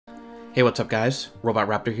Hey, what's up guys? Robot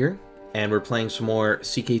Raptor here, and we're playing some more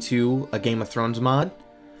CK2, a Game of Thrones mod.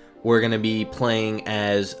 We're going to be playing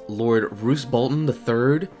as Lord Roose Bolton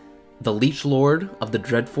III, the Leech Lord of the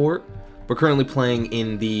Dreadfort. We're currently playing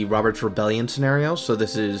in the Robert's Rebellion scenario, so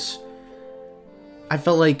this is... I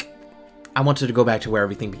felt like I wanted to go back to where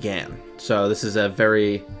everything began. So this is a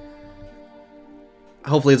very...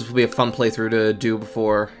 Hopefully this will be a fun playthrough to do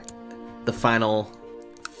before the final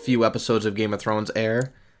few episodes of Game of Thrones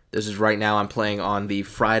air. This is right now I'm playing on the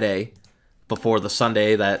Friday before the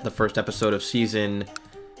Sunday that the first episode of Season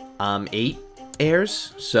 8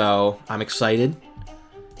 airs. So I'm excited.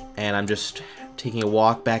 And I'm just taking a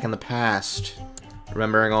walk back in the past,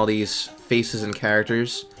 remembering all these faces and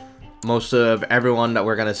characters. Most of everyone that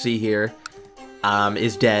we're going to see here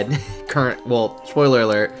is dead. Well, spoiler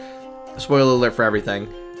alert. Spoiler alert for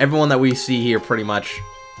everything. Everyone that we see here pretty much,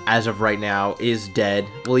 as of right now, is dead.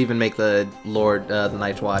 We'll even make the Lord, the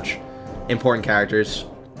Night's Watch, important characters.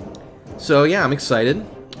 So yeah, I'm excited.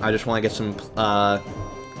 I just want to get some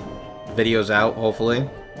videos out, hopefully.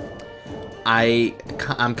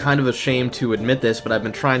 I'm kind of ashamed to admit this, but I've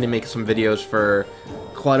been trying to make some videos for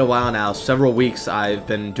quite a while now. Several weeks I've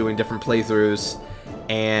been doing different playthroughs,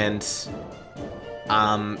 and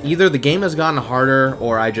either the game has gotten harder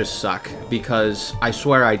or I just suck, because I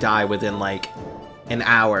swear I die within like an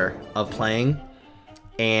hour of playing,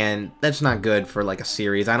 and that's not good for like a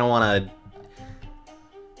series. I don't want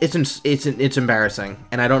to... It's embarrassing,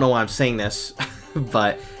 and I don't know why I'm saying this,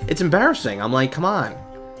 but it's embarrassing. I'm like, come on.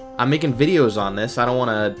 I'm making videos on this. I don't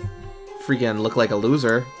want to freaking look like a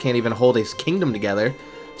loser. Can't even hold his kingdom together.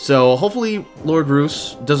 So hopefully Lord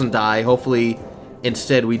Roose doesn't die. Hopefully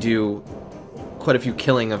instead we do quite a few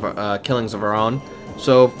killings of our own.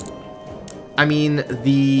 So, I mean,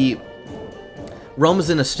 the realm is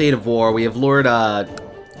in a state of war. We have Lord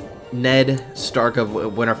Ned Stark of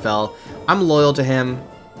Winterfell. I'm loyal to him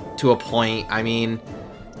to a point. I mean,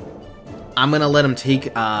 I'm going to let him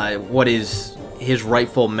take what is his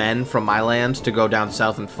rightful men from my lands to go down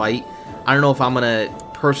south and fight. I don't know if I'm going to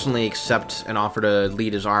personally accept an offer to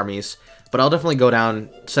lead his armies, but I'll definitely go down,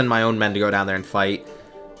 send my own men to go down there and fight.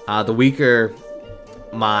 The weaker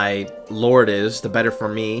my lord is, the better for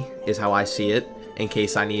me, is how I see it, in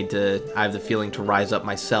case I have the feeling to rise up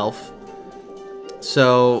myself.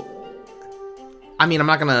 So, I mean, I'm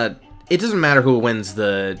not gonna... It doesn't matter who wins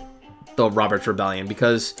the Robert's Rebellion,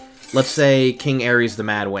 because let's say King Aerys the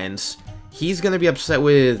Mad wins. He's gonna be upset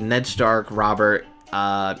with Ned Stark, Robert,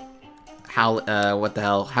 Hoster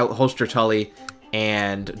Tully,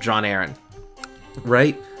 and Jon Arryn,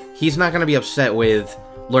 right? He's not gonna be upset with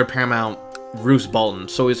Lord Paramount Roose Bolton,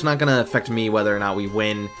 so it's not gonna affect me whether or not we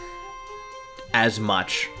win as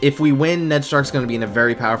much. If we win, Ned Stark's gonna be in a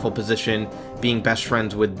very powerful position, being best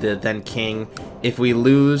friends with the then king. If we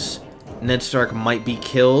lose, Ned Stark might be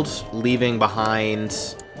killed, leaving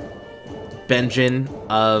behind Benjen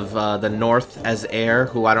of the North as heir,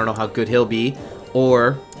 who I don't know how good he'll be,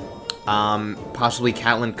 or possibly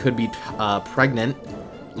Catelyn could be pregnant,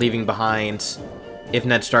 leaving behind, if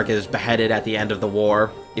Ned Stark is beheaded at the end of the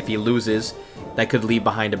war, if he loses, that could leave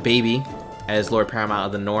behind a baby as Lord Paramount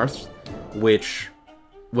of the North, which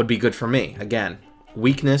would be good for me. Again,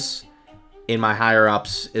 weakness in my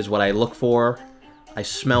higher-ups is what I look for. I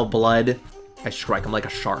smell blood, I strike them like a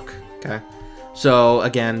shark, okay? So,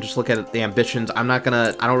 again, just look at the ambitions. I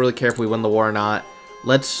don't really care if we win the war or not.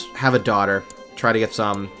 Let's have a daughter. Try to get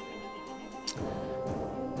some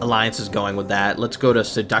alliances going with that. Let's go to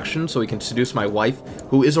seduction so we can seduce my wife,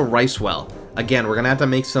 who is a Ricewell. Again, we're going to have to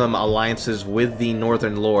make some alliances with the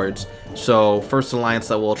Northern Lords. So, first alliance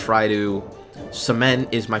that we'll try to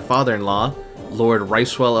cement is my father-in-law, Lord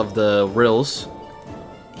Ricewell of the Rills.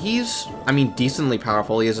 He's, I mean, decently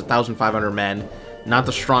powerful. He has 1,500 men. Not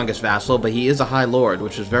the strongest vassal, but he is a high lord,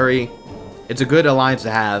 which is it's a good alliance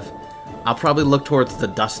to have. I'll probably look towards the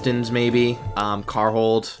Dustins, maybe.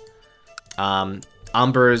 Carhold.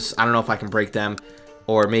 Umbers, I don't know if I can break them.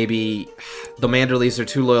 Or maybe the Manderleys are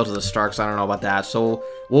too loyal to the Starks. I don't know about that. So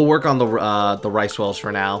we'll work on the Ricewells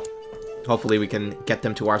for now. Hopefully we can get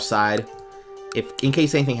them to our side, in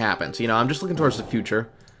case anything happens. You know, I'm just looking towards the future.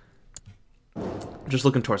 Just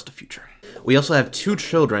looking towards the future. We also have two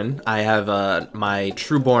children. I have my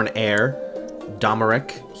true-born heir,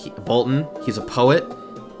 Domeric Bolton. He's a poet.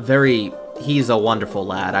 He's a wonderful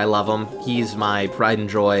lad. I love him. He's my pride and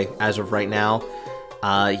joy as of right now.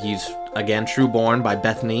 He's, again, true-born by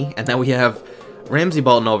Bethany. And then we have Ramsay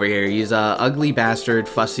Bolton over here. He's a ugly bastard,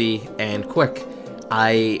 fussy, and quick.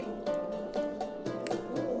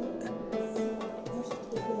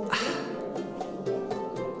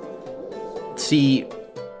 See,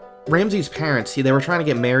 Ramsay's parents, they were trying to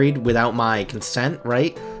get married without my consent,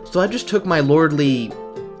 right? So I just took my lordly,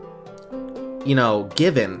 you know,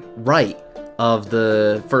 given right of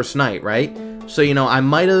the first night, right? So, you know, I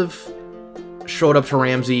might have showed up to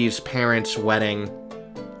Ramsay's parents' wedding.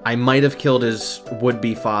 I might have killed his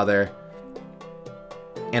would-be father.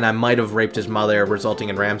 And I might have raped his mother, resulting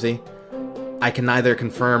in Ramsay. I can neither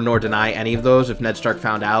confirm nor deny any of those. If Ned Stark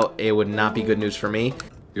found out, it would not be good news for me.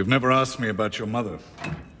 You've never asked me about your mother.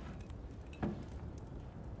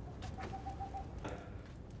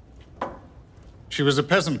 She was a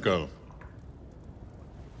peasant girl.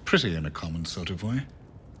 Pretty in a common sort of way.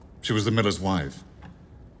 She was the miller's wife.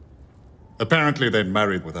 Apparently they'd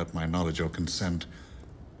married without my knowledge or consent.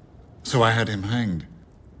 So I had him hanged.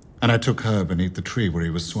 And I took her beneath the tree where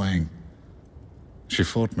he was swaying. She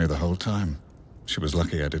fought me the whole time. She was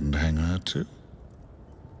lucky I didn't hang her too.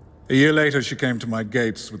 A year later, she came to my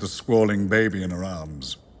gates with a squalling baby in her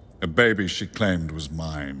arms. A baby she claimed was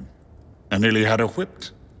mine. I nearly had her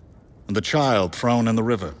whipped, and the child thrown in the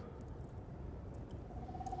river.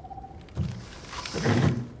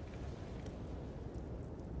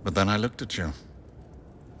 But then I looked at you,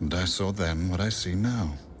 and I saw then what I see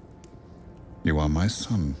now. You are my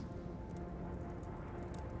son.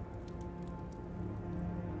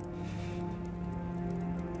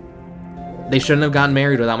 They shouldn't have gotten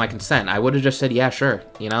married without my consent. I would have just said, yeah, sure,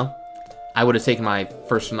 you know? I would have taken my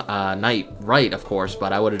first night right, of course,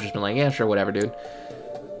 but I would have just been like, yeah, sure, whatever, dude.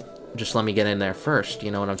 Just let me get in there first,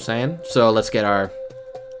 you know what I'm saying? So let's get our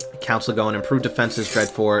council going. Improved defenses,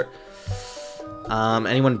 Dreadfort.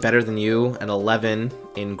 Anyone better than you? An 11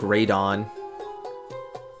 in Grey Dawn.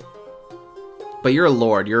 But you're a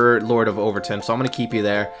lord. You're Lord of Overton, so I'm going to keep you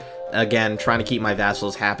there. Again, trying to keep my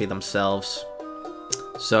vassals happy themselves.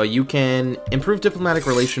 So you can improve diplomatic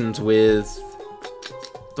relations with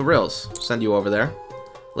the Rills. Send you over there.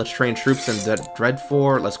 Let's train troops in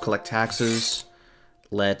Dreadfort. Let's collect taxes.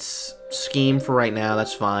 Let's scheme for right now.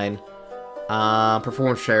 That's fine.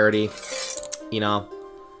 Perform charity. You know,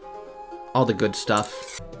 all the good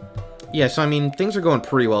stuff. Yeah, so I mean, things are going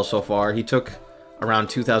pretty well so far. He took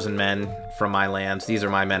around 2,000 men from my lands. These are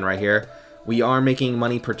my men right here. We are making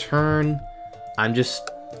money per turn. I'm just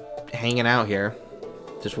hanging out here.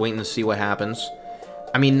 Just waiting to see what happens.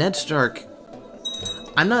 I mean, Ned Stark...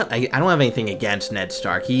 I don't have anything against Ned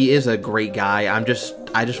Stark. He is a great guy. I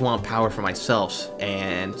just want power for myself,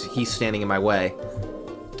 and he's standing in my way.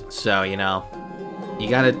 So, you know,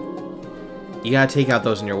 you gotta take out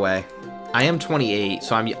those in your way. I am 28,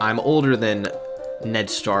 so I'm older than Ned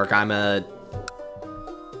Stark. I'm not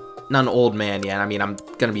an old man yet. I mean, I'm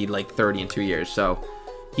gonna be like 30 in 2 years. So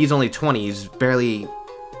he's only 20. He's barely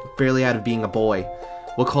out of being a boy.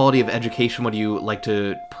 What quality of education would you like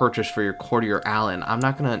to purchase for your courtier Alan? I'm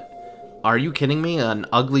not gonna... Are you kidding me? An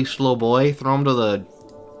ugly, slow boy? Throw him to the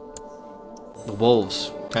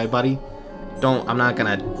wolves. Okay, buddy? I'm not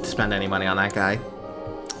gonna spend any money on that guy.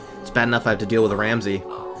 It's bad enough I have to deal with Ramsay.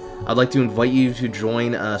 I'd like to invite you to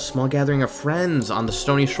join a small gathering of friends on the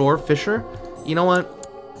Stony Shore, Fisher. You know what?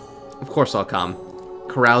 Of course I'll come.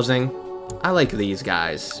 Carousing. I like these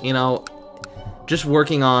guys. You know, just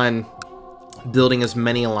working on building as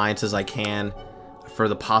many alliances as I can for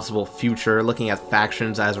the possible future. Looking at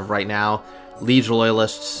factions as of right now. Liege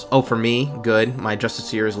Loyalists. Oh, for me, good. My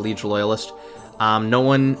Justiciar is a Liege Loyalist. No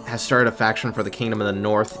one has started a faction for the Kingdom of the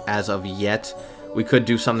North as of yet. We could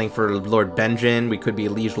do something for Lord Benjen. We could be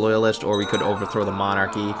a Liege Loyalist, or we could overthrow the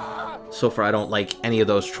monarchy. So far, I don't like any of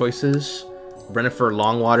those choices. Brennifer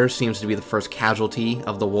Longwater seems to be the first casualty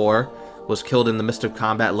of the war. Was killed in the midst of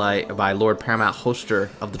combat by Lord Paramount Hoster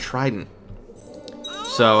of the Trident.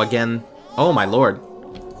 So again, oh my lord.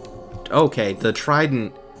 Okay, the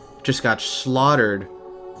Trident just got slaughtered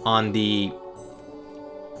on their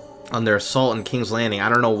assault in King's Landing. I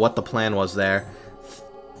don't know what the plan was there.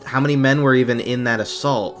 How many men were even in that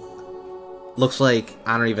assault? Looks like,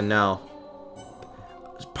 I don't even know.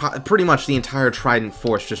 Pretty much the entire Trident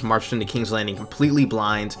force just marched into King's Landing completely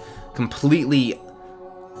blind, completely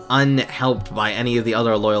unhelped by any of the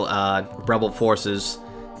other loyal rebel forces,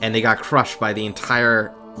 and they got crushed by the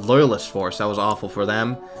entire loyalist force. That was awful for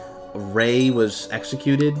them. Ray was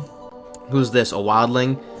executed. Who's this? A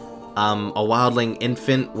wildling? A wildling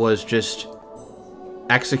infant was just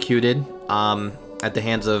executed at the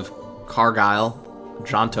hands of Cargyle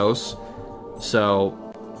Jontos. So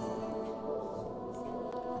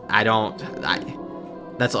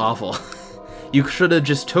that's awful. You should have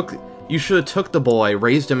just took the boy,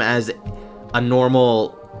 raised him as a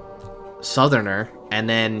normal southerner, and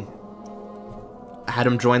then had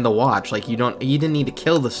him join the watch. Like, you didn't need to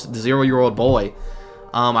kill the 0-year-old boy.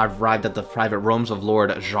 I've arrived at the private rooms of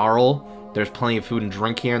Lord Jarl. There's plenty of food and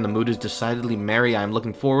drink here, and the mood is decidedly merry. I'm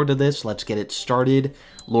looking forward to this. Let's get it started.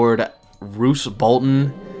 Lord Roose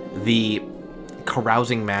Bolton, the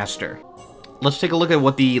carousing master. Let's take a look at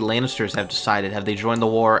what the Lannisters have decided. Have they joined the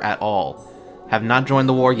war at all? Have not joined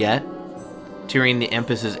the war yet. Tyrion the Imp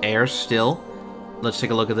is his heir still. Let's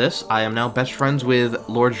take a look at this. I am now best friends with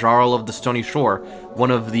Lord Jarl of the Stony Shore,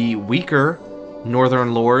 one of the weaker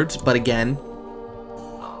northern lords, but again,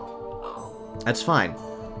 that's fine.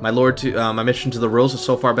 My mission to the Rills has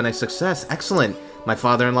so far been a success. Excellent. My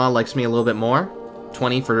father-in-law likes me a little bit more.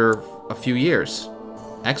 20 for a few years.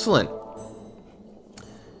 Excellent.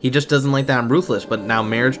 He just doesn't like that I'm ruthless, but now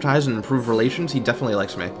marriage ties and improved relations, he definitely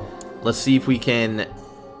likes me. Let's see if we can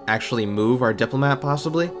actually move our diplomat,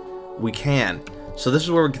 possibly. We can. So this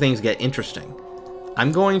is where things get interesting.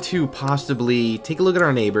 I'm going to possibly take a look at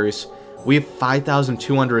our neighbors. We have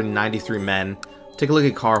 5,293 men. Take a look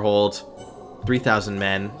at Carhold. 3,000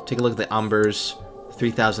 men. Take a look at the Umbers.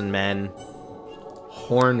 3,000 men.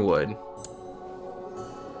 Hornwood.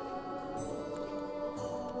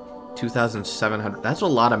 2,700. That's a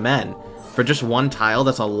lot of men. For just one tile,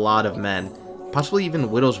 that's a lot of men. Possibly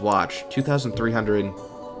even Widow's Watch. 2,300.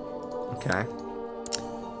 Okay.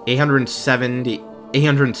 870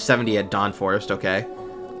 at Dawn Forest, okay.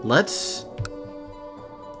 Let's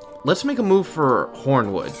make a move for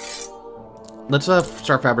Hornwood. Let's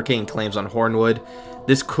start fabricating claims on Hornwood.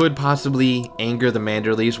 This could possibly anger the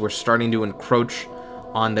Manderleys. We're starting to encroach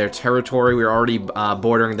on their territory. We're already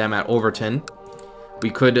bordering them at Overton. We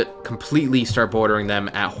could completely start bordering them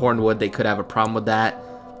at Hornwood. They could have a problem with that.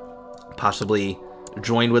 Possibly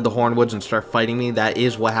join with the Hornwoods and start fighting me. That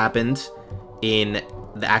is what happened in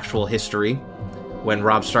the actual history. When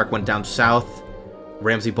Robb Stark went down south,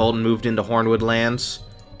 Ramsay Bolton moved into Hornwood lands,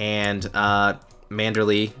 and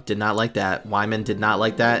Manderley did not like that. Wyman did not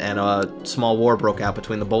like that, and a small war broke out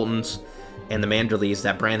between the Boltons and the Manderleys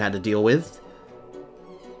that Bran had to deal with.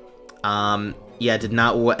 Yeah,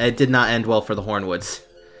 it did not end well for the Hornwoods.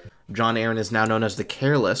 Jon Arryn is now known as the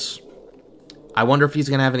Careless. I wonder if he's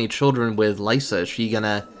gonna have any children with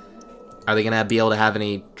Lysa. Are they gonna be able to have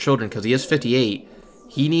any children? Because he is 58.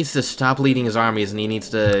 He needs to stop leading his armies, and he needs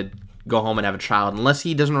to go home and have a child. Unless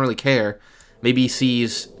he doesn't really care. Maybe he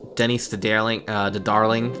sees Denys the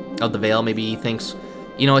Darling of the Vale. Maybe he thinks,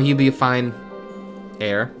 you know, he'd be a fine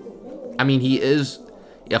heir. I mean, he is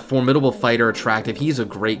a formidable fighter, attractive. He's a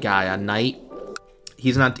great guy. A knight.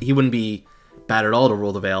 He wouldn't be bad at all to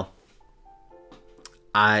rule the Vale.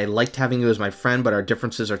 I liked having you as my friend, but our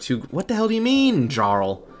differences are too... What the hell do you mean,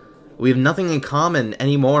 Jarl? We have nothing in common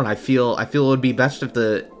anymore, and I feel it would be best if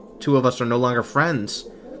the two of us are no longer friends.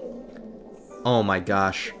 Oh my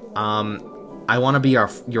gosh. I want to be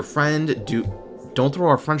your friend. Don't throw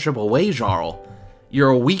our friendship away, Jarl. You're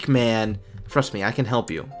a weak man. Trust me, I can help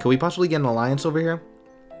you. Can we possibly get an alliance over here?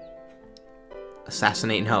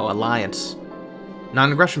 Assassinate? No, alliance.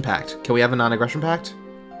 Non-aggression pact. Can we have a non-aggression pact?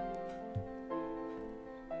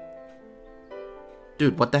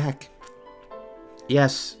 Dude, what the heck?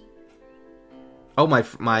 Yes. Oh,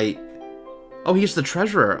 oh, he's the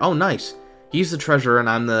treasurer. Oh, nice. He's the treasurer, and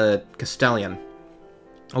I'm the Castellan.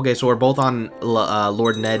 Okay, so we're both on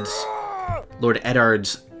Lord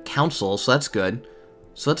Eddard's council, so that's good.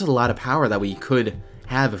 So that's a lot of power that we could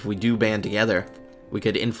have if we do band together. We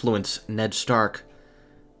could influence Ned Stark.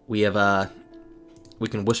 We have, we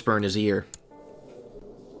can whisper in his ear.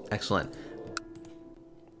 Excellent.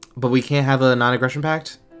 But we can't have a non-aggression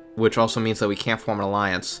pact, which also means that we can't form an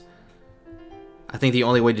alliance. I think the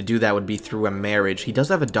only way to do that would be through a marriage. He does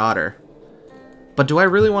have a daughter. But do I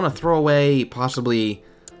really want to throw away possibly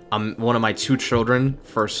one of my two children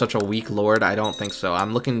for such a weak lord? I don't think so.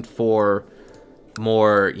 I'm looking for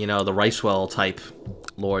more, you know, the Ricewell type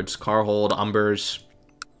lords. Carhold, Umbers,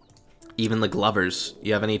 even the Glovers.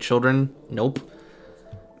 You have any children? Nope.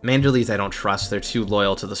 Manderleys I don't trust. They're too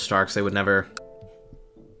loyal to the Starks. They would never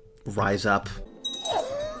rise up.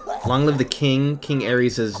 Long live the king. King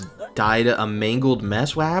Aerys has died a mangled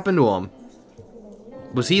mess. What happened to him?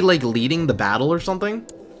 Was he, like, leading the battle or something?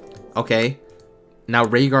 Okay. Now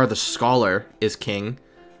Rhaegar the Scholar is king.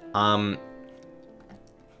 It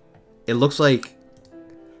looks like...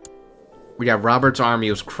 Yeah, Robert's army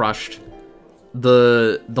was crushed.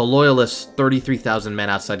 The Loyalists, 33,000 men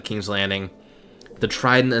outside King's Landing. The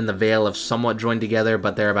Trident and the Vale have somewhat joined together,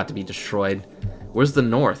 but they're about to be destroyed. Where's the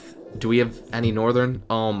north? Do we have any northern?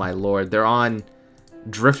 Oh my lord, they're on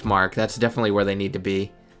Driftmark. That's definitely where they need to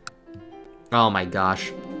be. Oh my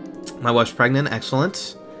gosh. My wife's pregnant.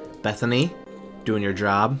 Excellent. Bethany, doing your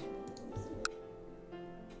job.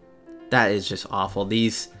 That is just awful.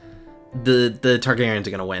 These The Targaryens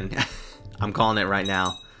are gonna win. I'm calling it right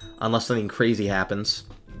now. Unless something crazy happens.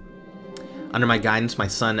 Under my guidance, my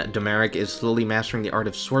son, Domeric, is slowly mastering the art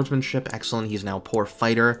of swordsmanship. Excellent, he's now a poor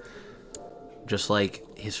fighter. Just like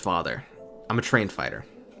his father. I'm a trained fighter,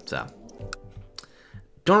 so...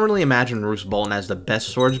 Don't really imagine Roose Bolton as the best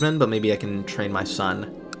swordsman, but maybe I can train my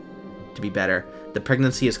son to be better. The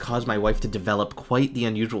pregnancy has caused my wife to develop quite the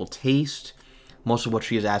unusual taste. Most of what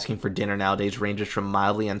she is asking for dinner nowadays ranges from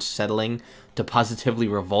mildly unsettling to positively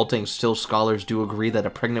revolting. Still, scholars do agree that a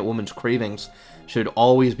pregnant woman's cravings should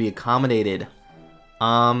always be accommodated.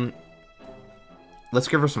 Let's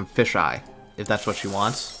give her some fisheye, if that's what she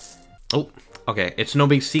wants. Oh, okay. It's no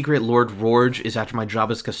big secret Lord Rorge is after my job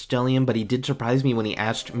as Castellan, but he did surprise me when he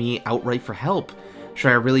asked me outright for help. Should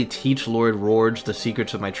I really teach Lord Rorge the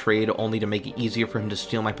secrets of my trade only to make it easier for him to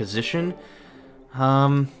steal my position?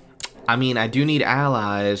 I mean, I do need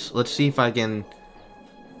allies. Let's see if I can...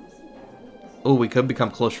 Oh, we could become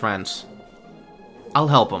close friends. I'll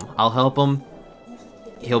help him. I'll help him.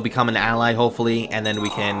 He'll become an ally, hopefully, and then we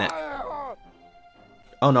can...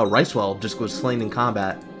 Oh no, Ricewell just was slain in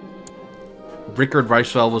combat. Rickard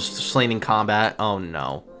Ricewell was slain in combat. Oh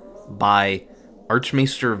no. By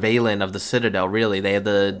Archmaester Valen of the Citadel, really. They had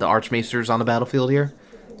the Archmaesters on the battlefield here?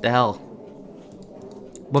 The hell?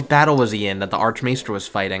 What battle was he in that the Archmaester was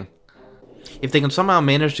fighting? If they can somehow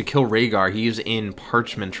manage to kill Rhaegar, he's in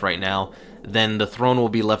parchment right now, then the throne will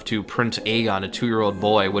be left to Prince Aegon, a 2-year-old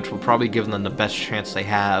boy, which will probably give them the best chance they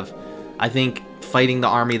have. I think fighting the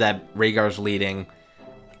army that Rhaegar's leading,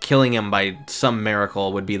 killing him by some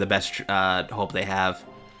miracle would be the best hope they have.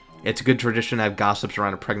 It's a good tradition to have gossips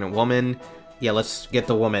around a pregnant woman. Yeah, let's get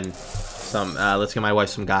the woman some, let's get my wife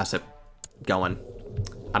some gossip going.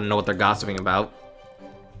 I don't know what they're gossiping about,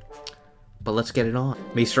 but let's get it on.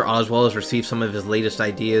 Maester Oswell has received some of his latest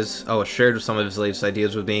ideas. Oh, shared some of his latest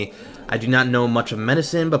ideas with me. I do not know much of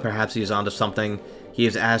medicine, but perhaps he's onto something. He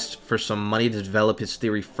has asked for some money to develop his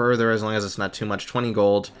theory further, as long as it's not too much. 20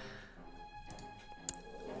 gold.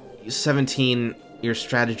 17, you're a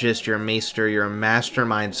strategist, you're a maester, you're a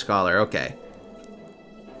mastermind scholar. Okay.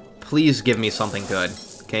 Please give me something good.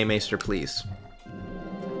 Okay, maester, please.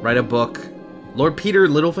 Write a book. Lord Peter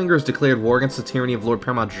Littlefinger has declared war against the tyranny of Lord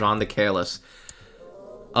Paramount John the Careless.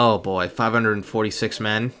 Oh boy, 546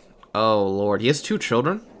 men. Oh lord, he has 2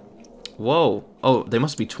 children? Whoa. Oh, they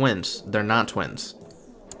must be twins. They're not twins.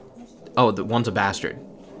 Oh, the one's a bastard.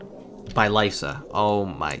 By Lysa. Oh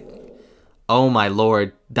my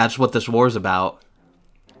lord. That's what this war's about.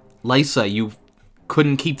 Lysa, you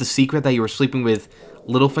couldn't keep the secret that you were sleeping with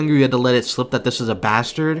Littlefinger. You had to let it slip that this is a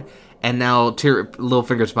bastard. And now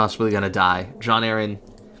Littlefinger's possibly gonna die. Jon Arryn,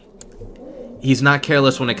 he's not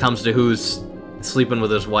careless when it comes to who's sleeping with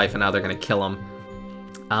his wife, and now they're gonna kill him.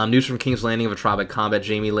 News from King's Landing of a trial by combat.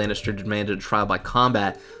 Jaime Lannister demanded a trial by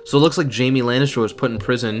combat. So it looks like Jaime Lannister was put in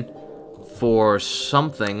prison for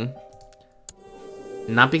something.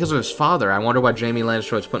 Not because of his father. I wonder why Jaime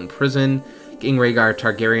Lannister was put in prison. King Rhaegar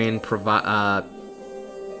Targaryen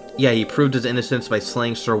yeah, he proved his innocence by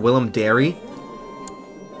slaying Sir Willem Darry.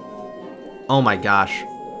 Oh my gosh.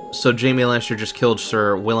 So Jaime Lannister just killed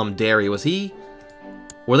Sir Willem Darry. Was he...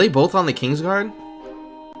 Were they both on the Kingsguard?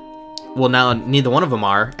 Well, now neither one of them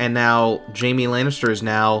are. And now Jaime Lannister is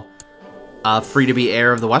now free to be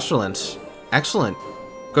heir of the Westerlands. Excellent.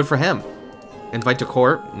 Good for him. Invite to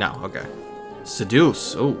court? No, okay.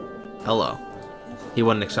 Seduce. Oh, hello. He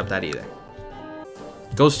wouldn't accept that either.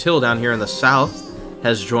 Ghost Hill down here in the south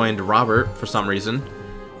has joined Robert for some reason.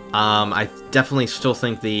 I definitely still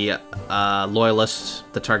think the Loyalists,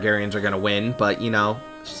 the Targaryens, are going to win, but, you know,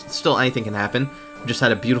 still anything can happen. We just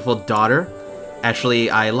had a beautiful daughter. Actually,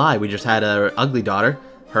 I lie. We just had an ugly daughter.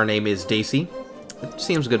 Her name is Daisy. It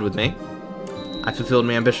seems good with me. I fulfilled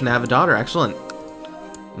my ambition to have a daughter. Excellent.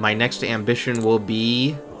 My next ambition will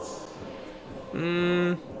be...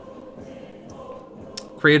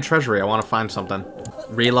 create a treasury. I want to find something.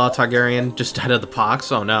 Rhaegar Targaryen just died of the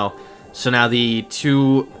pox. Oh no. So now the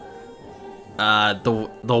two... the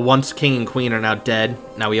once king and queen are now dead.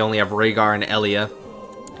 Now we only have Rhaegar and Elia.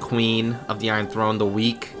 Queen of the Iron Throne. The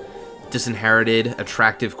weak, disinherited,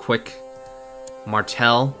 attractive, quick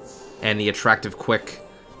Martell. And the attractive, quick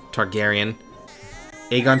Targaryen.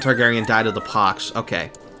 Aegon Targaryen died of the pox.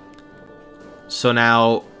 Okay. So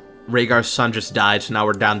now Rhaegar's son just died, so now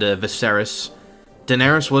we're down to Viserys.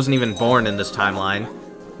 Daenerys wasn't even born in this timeline.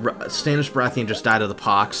 Stannis Baratheon just died of the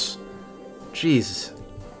pox. Jeez.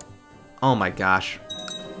 Oh my gosh.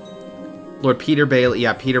 Lord Peter Baelish...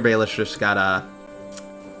 Yeah, Peter Baelish just got,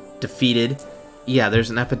 defeated. Yeah, there's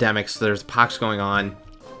an epidemic, so there's pox going on.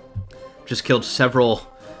 Just killed several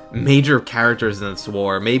major characters in this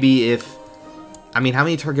war. Maybe if... I mean, how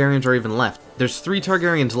many Targaryens are even left? There's 3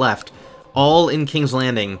 Targaryens left, all in King's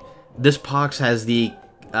Landing. This Pox has the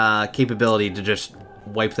capability to just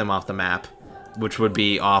wipe them off the map, which would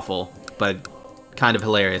be awful, but kind of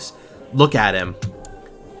hilarious. Look at him.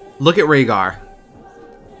 Look at Rhaegar.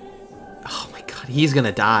 Oh my god, he's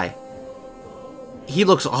gonna die. He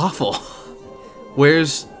looks awful.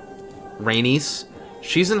 Where's Rhaenys?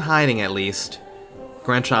 She's in hiding at least.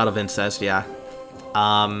 Grandchild of incest, yeah.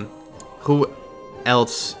 Who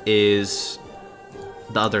else is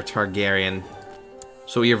the other Targaryen?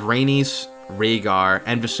 So we have Rhaenys, Rhaegar,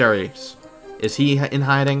 and Viserys. Is he in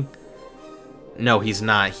hiding? No, he's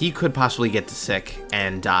not. He could possibly get sick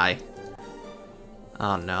and die.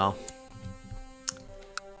 Oh, no.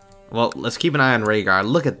 Well, let's keep an eye on Rhaegar.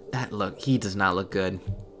 Look at that look. He does not look good.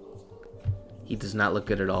 He does not look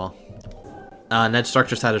good at all. Ned Stark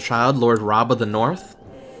just had a child, Lord Robb of the North.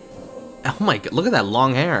 Oh my god, look at that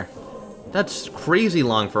long hair. That's crazy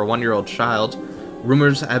long for a 1-year-old child.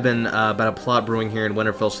 Rumors have been about a plot brewing here in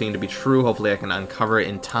Winterfell seem to be true. Hopefully I can uncover it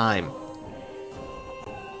in time.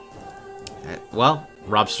 Well,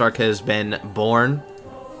 Robb Stark has been born.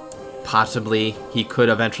 Possibly he could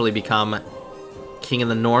eventually become King in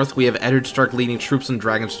the North. We have Eddard Stark leading troops in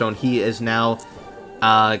Dragonstone. He is now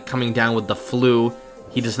coming down with the flu.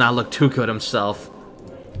 He does not look too good himself.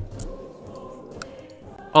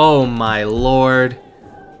 Oh my lord.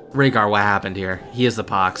 Rhaegar, what happened here? He is the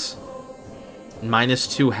Pox.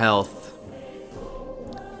 -2 health.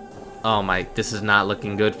 Oh my, this is not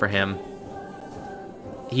looking good for him.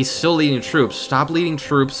 He's still leading troops. Stop leading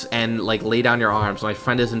troops and, like, lay down your arms. My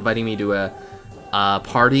friend is inviting me to a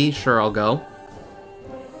party. Sure, I'll go.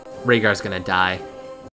 Rhaegar's gonna die.